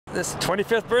This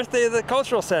 25th birthday of the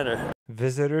Cultural Center.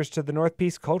 Visitors to the North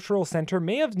Peace Cultural Center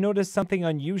may have noticed something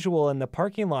unusual in the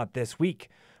parking lot this week.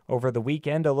 Over the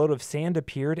weekend, a load of sand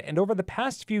appeared, and over the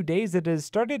past few days, it has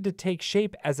started to take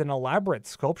shape as an elaborate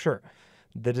sculpture.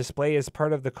 The display is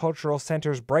part of the Cultural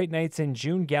Center's Bright Nights in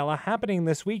June gala happening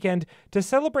this weekend to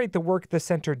celebrate the work the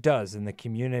center does in the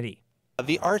community.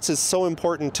 The arts is so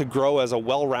important to grow as a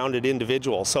well-rounded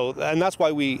individual, and that's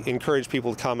why we encourage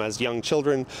people to come as young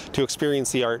children to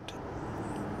experience the art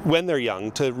when they're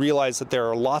young, to realize that there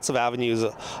are lots of avenues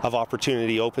of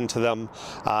opportunity open to them,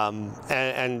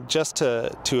 and just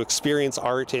to experience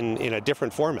art in a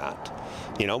different format.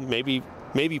 You know, maybe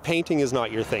painting is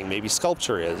not your thing, maybe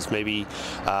sculpture is, maybe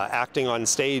acting on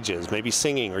stage is, maybe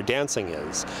singing or dancing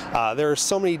is. There are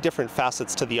so many different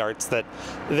facets to the arts that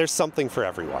there's something for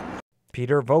everyone.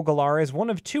 Peter Vogelaar is one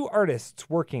of 2 artists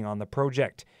working on the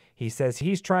project. He says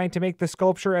he's trying to make the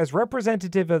sculpture as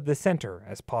representative of the center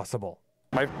as possible.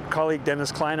 My colleague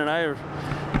Dennis Klein and I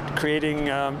are creating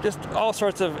just all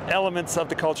sorts of elements of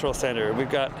the Cultural Center. We've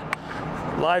got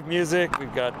live music,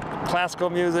 we've got classical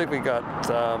music, we've got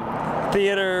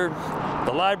theater,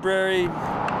 the library,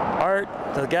 art,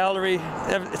 the gallery.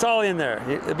 It's all in there.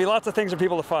 There'll be lots of things for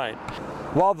people to find.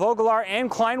 While Vogelaar and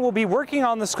Klein will be working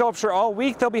on the sculpture all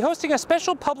week, they'll be hosting a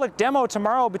special public demo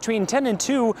tomorrow between 10 and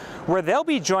 2, where they'll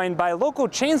be joined by local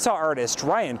chainsaw artist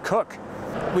Ryan Cook.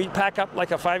 We pack up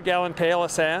like a 5-gallon pail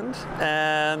of sand,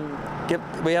 and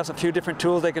we have a few different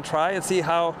tools they can try and see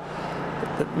how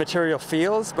the material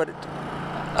feels. But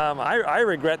I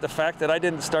regret the fact that I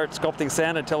didn't start sculpting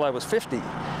sand until I was 50.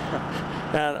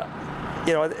 And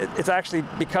you know, it's actually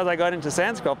because I got into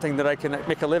sand sculpting that I can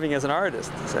make a living as an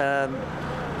artist. And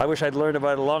I wish I'd learned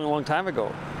about it a long, long time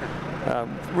ago.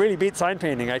 Really beat sign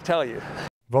painting, I tell you.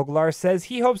 Vogelaar says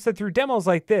he hopes that through demos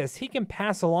like this, he can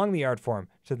pass along the art form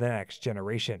to the next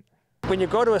generation. When you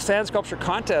go to a sand sculpture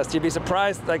contest, you'd be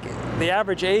surprised, like the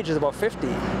average age is about 50.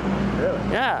 Really?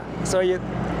 Yeah, so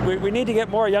we need to get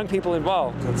more young people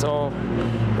involved. And so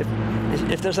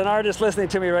if there's an artist listening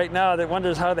to me right now that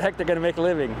wonders how the heck they're going to make a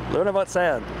living, learn about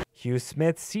sand. Hugh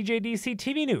Smith,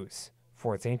 CJDC-TV News,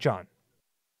 Fort St. John.